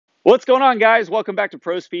What's going on, guys? Welcome back to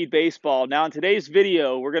Pro Speed Baseball. Now, in today's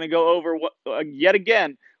video, we're going to go over yet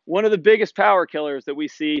again one of the biggest power killers that we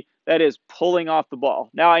see, that is pulling off the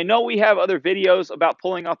ball. Now, I know we have other videos about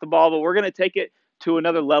pulling off the ball, but we're going to take it to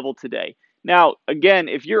another level today. Now, again,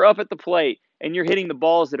 if you're up at the plate and you're hitting the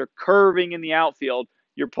balls that are curving in the outfield,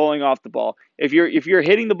 you're pulling off the ball. If you're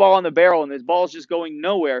hitting the ball on the barrel and this ball is just going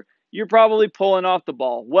nowhere, you're probably pulling off the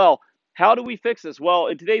ball. Well, how do we fix this? Well,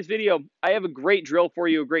 in today's video, I have a great drill for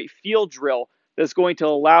you, a great field drill that's going to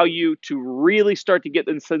allow you to really start to get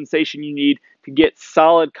the sensation you need to get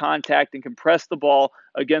solid contact and compress the ball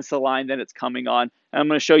against the line that it's coming on. And I'm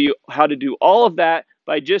going to show you how to do all of that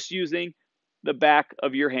by just using the back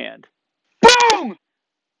of your hand. Boom!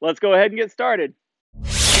 Let's go ahead and get started.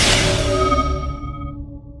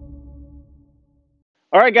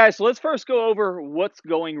 All right, guys, so let's first go over what's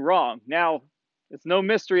going wrong. Now, it's no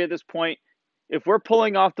mystery at this point. If we're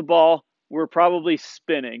pulling off the ball, we're probably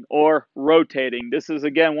spinning or rotating. This is,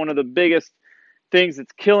 again, one of the biggest things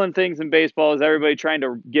that's killing things in baseball is everybody trying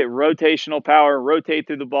to get rotational power, rotate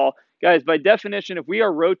through the ball. Guys, by definition, if we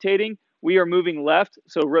are rotating, we are moving left.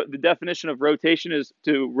 So the definition of rotation is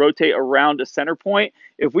to rotate around a center point.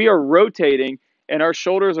 If we are rotating and our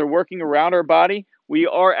shoulders are working around our body, we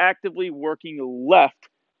are actively working left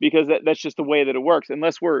because that's just the way that it works.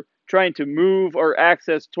 Unless we're trying to move or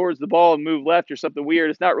access towards the ball and move left or something weird,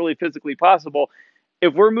 it's not really physically possible.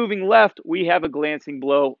 If we're moving left, we have a glancing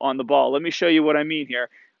blow on the ball. Let me show you what I mean here,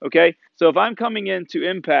 okay? So if I'm coming into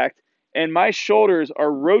impact and my shoulders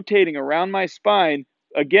are rotating around my spine,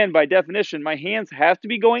 again, by definition, my hands have to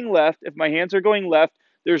be going left. If my hands are going left,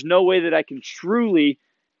 there's no way that I can truly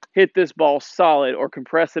hit this ball solid or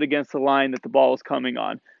compress it against the line that the ball is coming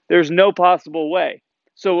on. There's no possible way.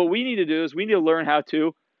 So what we need to do is we need to learn how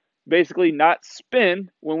to basically not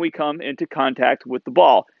spin when we come into contact with the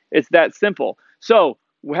ball. It's that simple. So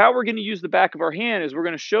how we're going to use the back of our hand is we're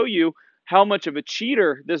going to show you how much of a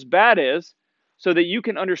cheater this bat is so that you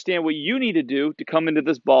can understand what you need to do to come into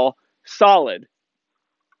this ball solid.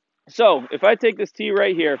 So if I take this tee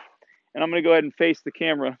right here, and I'm going to go ahead and face the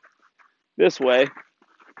camera this way.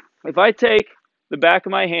 If I take the back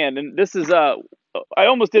of my hand, and this is, I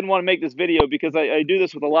almost didn't want to make this video because I do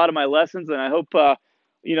this with a lot of my lessons, and I hope, a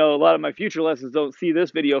lot of my future lessons don't see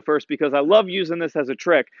this video first because I love using this as a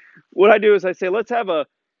trick. What I do is I say, let's have a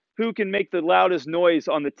who can make the loudest noise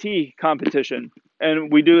on the tee competition.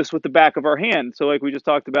 And we do this with the back of our hand. So like we just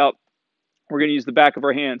talked about, we're going to use the back of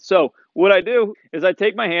our hand. So what I do is I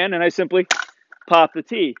take my hand and I simply pop the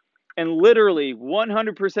tee. And literally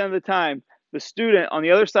 100% of the time, the student on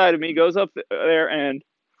the other side of me goes up there and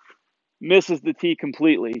misses the tee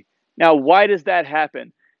completely. Now, why does that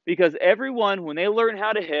happen? Because everyone, when they learn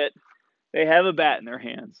how to hit, they have a bat in their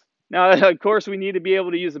hands. Now, of course, we need to be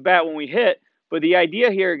able to use the bat when we hit, but the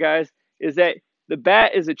idea here, guys, is that the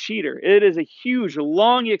bat is a cheater. It is a huge,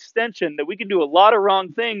 long extension that we can do a lot of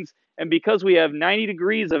wrong things, and because we have 90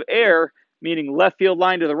 degrees of air, meaning left field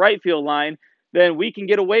line to the right field line, then we can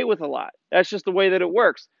get away with a lot. That's just the way that it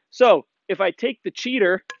works. So if I take the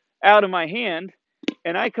cheater out of my hand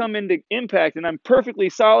and I come into impact and I'm perfectly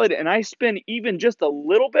solid and I spin even just a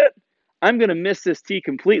little bit, I'm going to miss this tee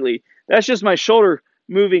completely. That's just my shoulder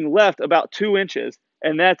moving left about 2 inches,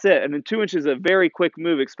 and that's it. And then 2 inches is a very quick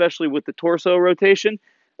move, especially with the torso rotation.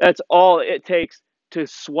 That's all it takes to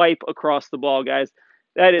swipe across the ball, guys.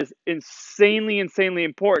 That is insanely, insanely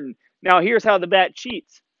important. Now, here's how the bat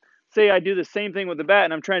cheats. Say I do the same thing with the bat,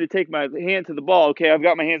 and I'm trying to take my hand to the ball. Okay, I've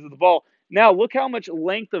got my hands to the ball. Now, look how much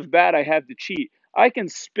length of bat I have to cheat. I can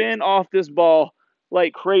spin off this ball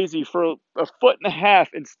like crazy for a foot and a half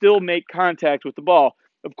and still make contact with the ball.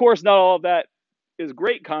 Of course, not all of that is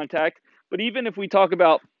great contact, but even if we talk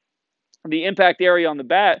about the impact area on the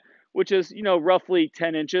bat, which is, roughly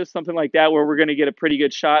 10 inches, something like that, where we're going to get a pretty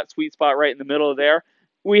good shot, sweet spot right in the middle of there,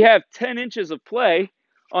 we have 10 inches of play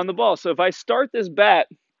on the ball. So if I start this bat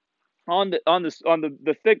on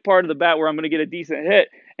the thick part of the bat where I'm going to get a decent hit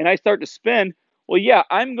and I start to spin, well, yeah,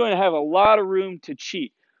 I'm going to have a lot of room to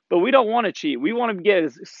cheat. But we don't want to cheat. We want to get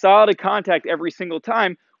as solid contact every single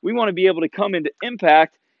time. We want to be able to come into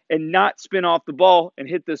impact and not spin off the ball and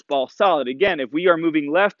hit this ball solid. Again, if we are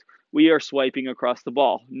moving left, we are swiping across the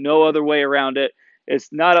ball. No other way around it. It's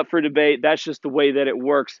not up for debate. That's just the way that it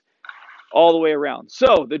works all the way around.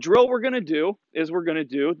 So the drill we're going to do is we're going to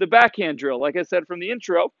do the backhand drill. Like I said from the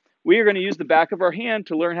intro, we are going to use the back of our hand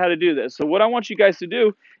to learn how to do this. So what I want you guys to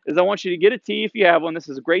do is I want you to get a tee if you have one. This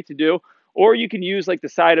is great to do. Or you can use like the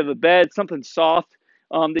side of a bed, something soft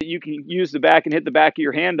that you can use the back and hit the back of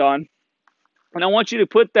your hand on. And I want you to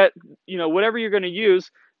put that, whatever you're going to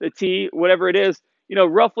use, the tee, whatever it is,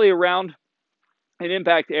 roughly around an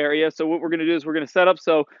impact area. So what we're going to do is we're going to set up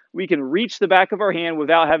so we can reach the back of our hand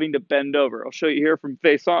without having to bend over. I'll show you here from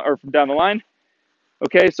face on or from down the line.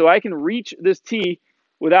 Okay, so I can reach this tee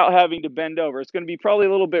without having to bend over. It's going to be probably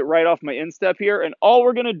a little bit right off my instep here. And all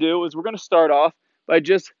we're going to do is we're going to start off by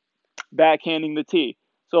just backhanding the tee.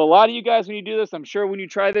 So a lot of you guys, when you do this, I'm sure when you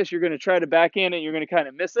try this, you're going to try to backhand it and you're going to kind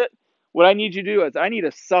of miss it. What I need you to do is I need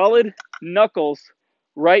a solid knuckles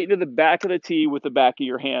right into the back of the tee with the back of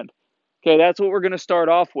your hand. Okay, that's what we're going to start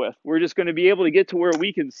off with. We're just going to be able to get to where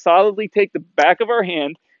we can solidly take the back of our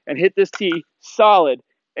hand and hit this tee solid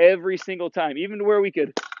every single time, even to where we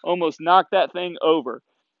could almost knock that thing over.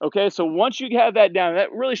 Okay, so once you have that down,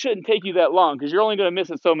 that really shouldn't take you that long because you're only going to miss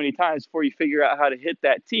it so many times before you figure out how to hit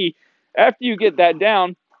that tee. After you get that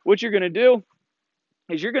down, what you're going to do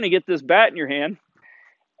is you're going to get this bat in your hand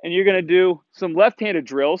and you're going to do some left-handed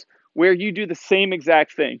drills where you do the same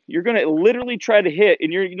exact thing. You're going to literally try to hit,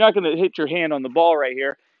 and you're not going to hit your hand on the ball right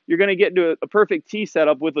here. You're going to get into a perfect tee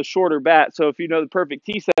setup with a shorter bat. So if you know the perfect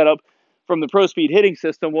tee setup from the Pro Speed hitting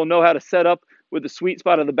system, we'll know how to set up with the sweet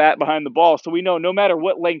spot of the bat behind the ball. So we know no matter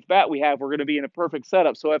what length bat we have, we're going to be in a perfect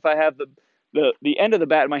setup. So if I have the end of the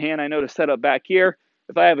bat in my hand, I know to set up back here.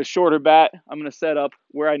 If I have a shorter bat, I'm going to set up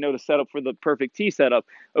where I know to set up for the perfect tee setup.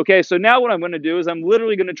 Okay, so now what I'm going to do is I'm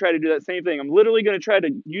literally going to try to do that same thing. I'm literally going to try to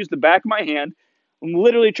use the back of my hand. I'm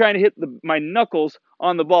literally trying to hit my knuckles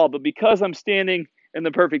on the ball. But because I'm standing in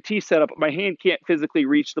the perfect tee setup, my hand can't physically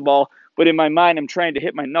reach the ball. But in my mind, I'm trying to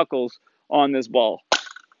hit my knuckles on this ball.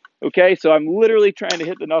 Okay, so I'm literally trying to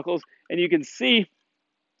hit the knuckles. And you can see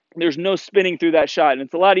there's no spinning through that shot. And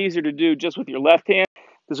it's a lot easier to do just with your left hand.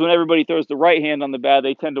 Because when everybody throws the right hand on the bat,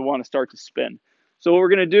 they tend to want to start to spin. So what we're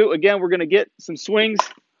going to do, again, we're going to get some swings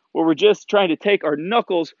where we're just trying to take our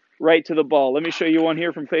knuckles right to the ball. Let me show you one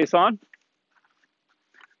here from face on.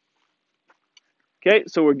 Okay,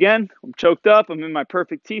 so again, I'm choked up. I'm in my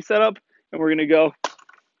perfect tee setup. And we're going to go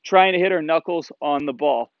trying to hit our knuckles on the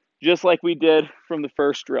ball, just like we did from the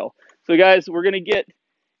first drill. So guys, we're going to get,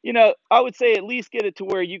 I would say at least get it to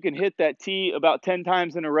where you can hit that tee about 10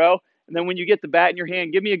 times in a row. And then when you get the bat in your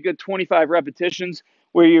hand, give me a good 25 repetitions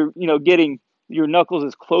where you're, getting your knuckles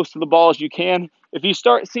as close to the ball as you can. If you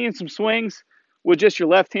start seeing some swings with just your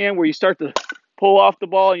left hand where you start to pull off the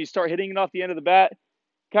ball and you start hitting it off the end of the bat,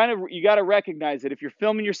 you got to recognize it. If you're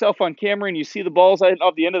filming yourself on camera and you see the balls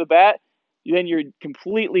off the end of the bat, then you're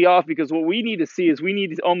completely off, because what we need to see is we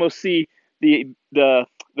need to almost see the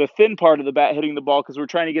thin part of the bat hitting the ball, because we're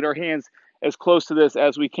trying to get our hands as close to this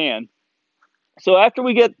as we can. So after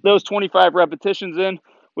we get those 25 repetitions in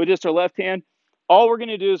with just our left hand, all we're going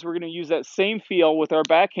to do is we're going to use that same feel with our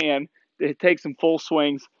backhand to take some full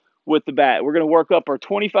swings with the bat. We're going to work up our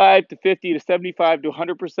 25 to 50 to 75 to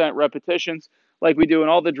 100% repetitions like we do in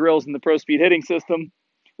all the drills in the Pro Speed hitting system.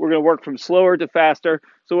 We're going to work from slower to faster.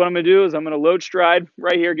 So what I'm going to do is I'm going to load stride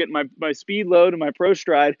right here, get my speed load and my pro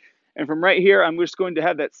stride. And from right here, I'm just going to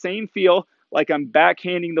have that same feel like I'm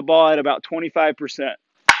backhanding the ball at about 25%.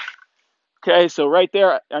 Okay, so right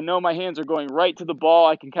there, I know my hands are going right to the ball.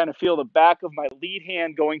 I can kind of feel the back of my lead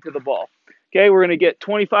hand going to the ball. Okay, we're going to get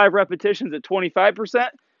 25 repetitions at 25%,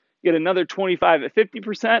 get another 25 at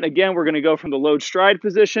 50%. Again, we're going to go from the load stride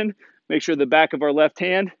position, make sure the back of our left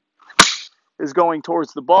hand is going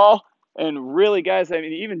towards the ball. And really, guys, I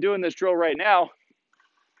mean, even doing this drill right now,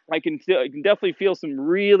 I can definitely feel some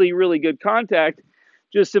really, really good contact,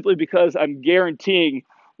 just simply because I'm guaranteeing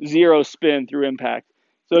zero spin through impact.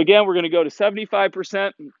 So again, we're going to go to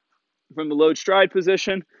 75% from the load stride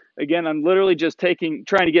position. Again, I'm literally just trying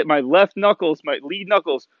to get my left knuckles, my lead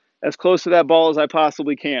knuckles, as close to that ball as I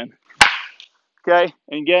possibly can. Okay,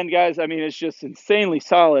 and again, guys, I mean, it's just insanely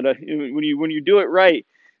solid. When you do it right,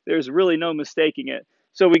 there's really no mistaking it.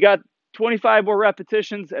 So we got 25 more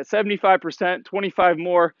repetitions at 75%, 25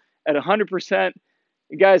 more at 100%.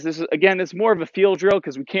 And guys, it's more of a feel drill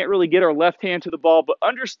because we can't really get our left hand to the ball, but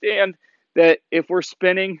understand that if we're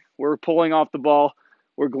spinning, we're pulling off the ball,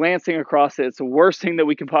 we're glancing across it. It's the worst thing that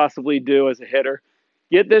we can possibly do as a hitter.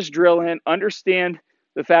 Get this drill in, understand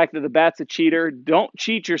the fact that the bat's a cheater. Don't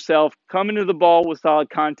cheat yourself. Come into the ball with solid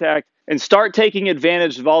contact and start taking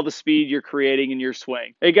advantage of all the speed you're creating in your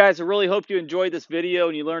swing. Hey guys, I really hope you enjoyed this video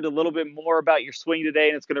and you learned a little bit more about your swing today,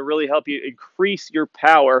 and it's going to really help you increase your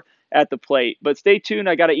power at the plate. But stay tuned.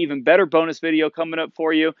 I got an even better bonus video coming up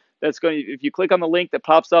for you. If you click on the link that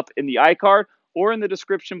pops up in the iCard or in the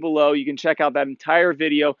description below, you can check out that entire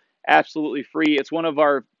video absolutely free. It's one of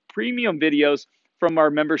our premium videos from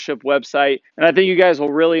our membership website, and I think you guys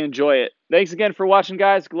will really enjoy it. Thanks again for watching,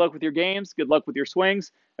 guys. Good luck with your games, good luck with your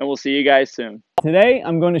swings, and we'll see you guys soon. Today,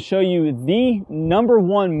 I'm going to show you the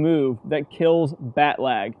 #1 move that kills bat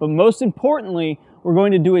lag. But most importantly, we're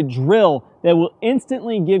going to do a drill that will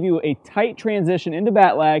instantly give you a tight transition into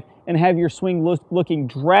bat lag and have your swing looking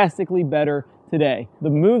drastically better today. The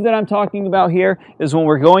move that I'm talking about here is when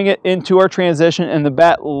we're going into our transition and the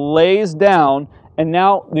bat lays down, and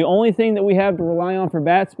now the only thing that we have to rely on for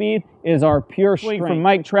bat speed is our pure strength. From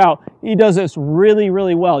Mike Trout, he does this really,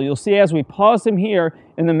 really well. You'll see as we pause him here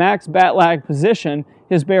in the max bat lag position,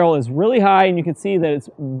 his barrel is really high, and you can see that it's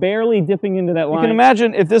barely dipping into that line. You can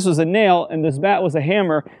imagine if this was a nail and this bat was a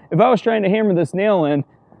hammer, if I was trying to hammer this nail in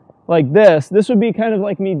like this would be kind of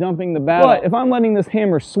like me dumping the bat. But if I'm letting this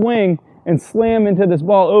hammer swing and slam into this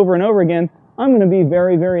ball over and over again, I'm going to be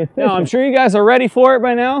very, very efficient. Now, I'm sure you guys are ready for it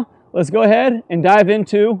by now. Let's go ahead and dive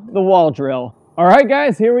into the wall drill. All right,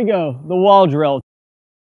 guys, here we go, the wall drill.